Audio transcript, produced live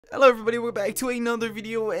Hello everybody, we're back to another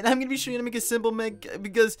video, and I'm gonna be showing you how to make a simple mech.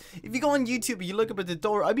 Because if you go on YouTube and you look up at the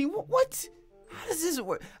tutorial, I mean, what? How does this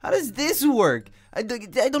work? How does this work? I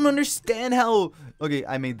don't understand how. Okay,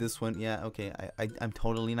 I made this one. Yeah, okay. I'm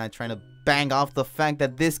totally not trying to bang off the fact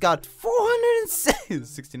that this got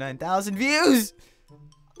 469,000 views.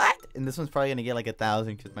 What? And this one's probably gonna get like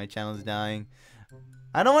 1,000 because my channel's dying.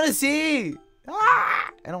 I don't want to see.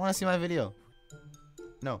 I don't want to see my video.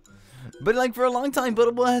 No. But like for a long time,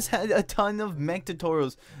 Buildable has had a ton of mech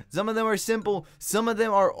tutorials. Some of them are simple, some of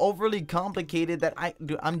them are overly complicated that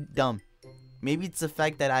I'm dumb. Maybe it's the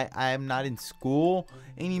fact that I'm not in school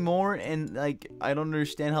anymore and like I don't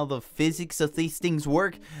understand how the physics of these things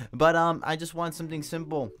work. But I just want something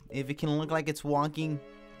simple. If it can look like it's walking,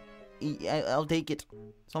 I'll take it.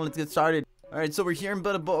 So let's get started. Alright, so we're here in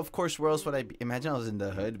Buildable. Of course, where else would I be? Imagine I was in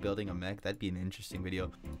the hood building a mech. That'd be an interesting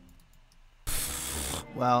video.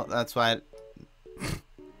 Well, that's why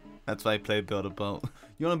I play Buildable.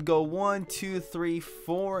 You want to go 1, 2, 3,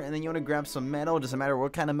 4, and then you want to grab some metal. Doesn't matter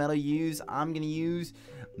what kind of metal you use. I'm gonna use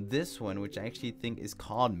this one, which I actually think is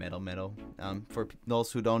called metal. For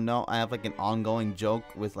those who don't know, I have like an ongoing joke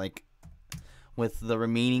with the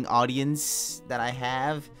remaining audience that I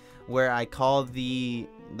have, where I call the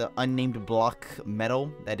unnamed block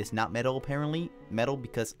metal. That is not metal, apparently. Metal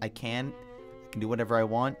because I can do whatever I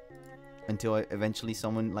want. Until eventually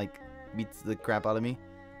someone like beats the crap out of me.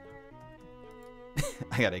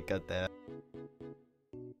 I gotta cut that.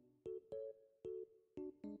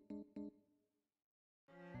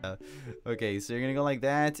 Okay, so you're gonna go like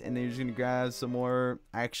that, and then you're just gonna grab some more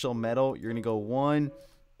actual metal. You're gonna go 1,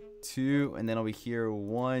 2, and then over here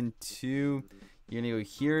 1, 2. You're gonna go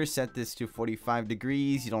here, set this to 45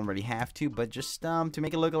 degrees. You don't really have to, but just to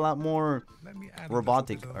make it look a lot more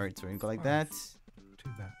robotic. All right, so we're gonna go like that.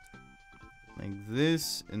 Like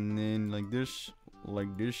this, and then like this,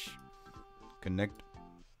 connect,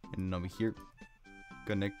 and over here,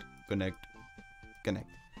 connect.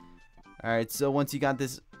 Alright, so once you got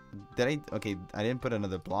this, okay, I didn't put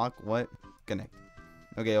another block, what? Connect.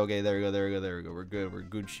 Okay, there we go, we're good, we're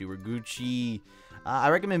Gucci. I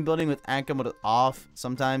recommend building with anchor mode off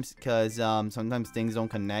sometimes, because sometimes things don't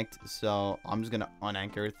connect, so I'm just gonna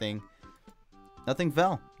unanchor everything. Nothing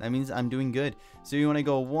fell. That means I'm doing good. So you want to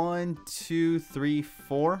go 1, 2, 3,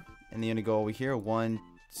 4, and then you want to go over here 1,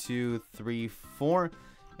 2, 3, 4,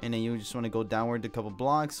 and then you just want to go downward a couple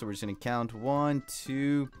blocks. So we're just gonna count 1,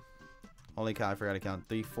 2. Holy cow! I forgot to count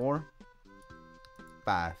 3, 4,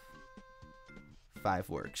 5. 5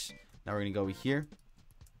 works. Now we're gonna go over here.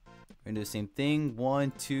 We're gonna do the same thing.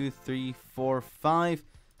 1, 2, 3, 4, 5.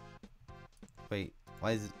 Wait,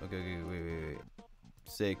 why is it? Okay, wait.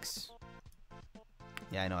 6.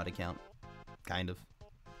 Yeah, I know how to count. Kind of.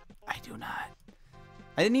 I do not.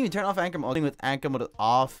 I didn't even turn off anchor mode. With anchor mode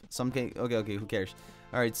off. Okay, who cares?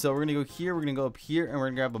 Alright, so we're gonna go here, we're gonna go up here, and we're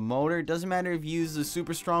gonna grab a motor. It doesn't matter if you use a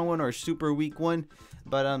super strong one or a super weak one.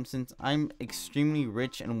 But since I'm extremely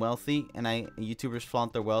rich and wealthy, and YouTubers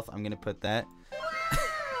flaunt their wealth, I'm gonna put that.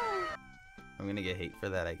 I'm gonna get hate for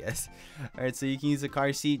that, I guess. Alright, so you can use a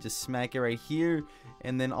car seat, just smack it right here,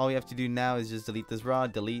 and then all we have to do now is just delete this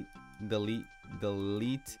rod, delete,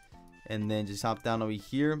 and then just hop down over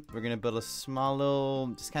here. We're gonna build a small little,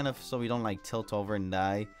 just kind of so we don't like tilt over and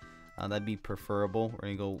die. That'd be preferable. We're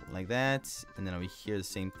gonna go like that, and then over here the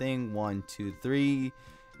same thing, 1, 2, 3,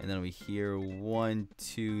 and then over here 1,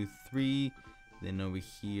 2, 3, then over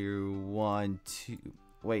here 1, 2,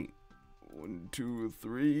 wait, 1, 2,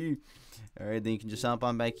 3. All right, then you can just hop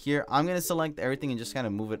on back here. I'm gonna select everything and just kind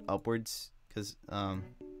of move it upwards because I'm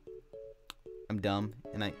dumb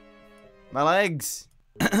and my legs.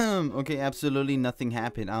 Okay, absolutely nothing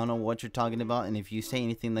happened. I don't know what you're talking about, and if you say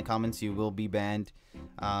anything in the comments, you will be banned.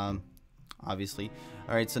 Obviously.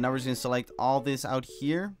 All right, so now we're just gonna select all this out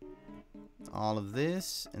here, all of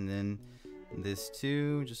this, and then this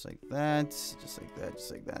too, just like that, just like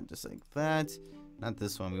that. Not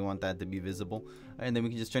this one. We want that to be visible. And then we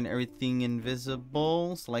can just turn everything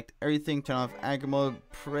invisible. Select everything. Turn off anchor mode.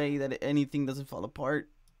 Pray that anything doesn't fall apart.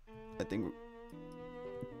 I think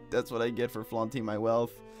that's what I get for flaunting my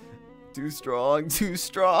wealth. Too strong.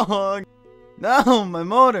 No, my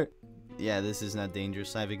motor. Yeah, this is not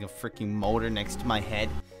dangerous. Having a freaking motor next to my head.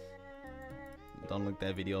 Don't look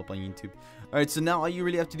that video up on YouTube. Alright, so now all you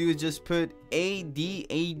really have to do is just put AD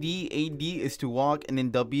is to walk, and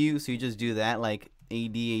then W. So you just do that, like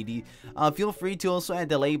AD. Feel free to also add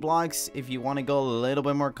delay blocks if you want to go a little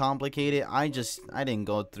bit more complicated. I didn't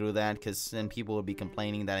go through that because then people would be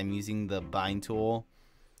complaining that I'm using the bind tool.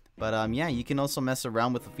 But yeah, you can also mess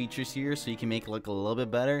around with the features here so you can make it look a little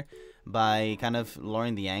bit better by kind of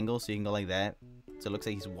lowering the angle, so you can go like that. so it looks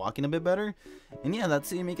like he's walking a bit better. And yeah,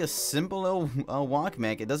 that's how you make a simple little walk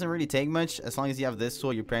mech. It doesn't really take much. As long as you have this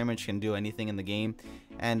tool, you pretty much can do anything in the game.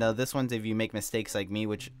 And this one's if you make mistakes like me,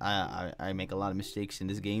 which I make a lot of mistakes in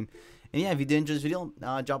this game. And yeah, if you did enjoy this video,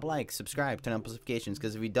 drop a like, subscribe, turn on notifications,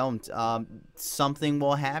 because if you don't, something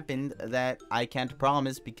will happen that I can't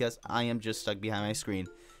promise because I am just stuck behind my screen.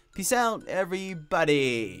 Peace out,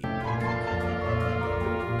 everybody!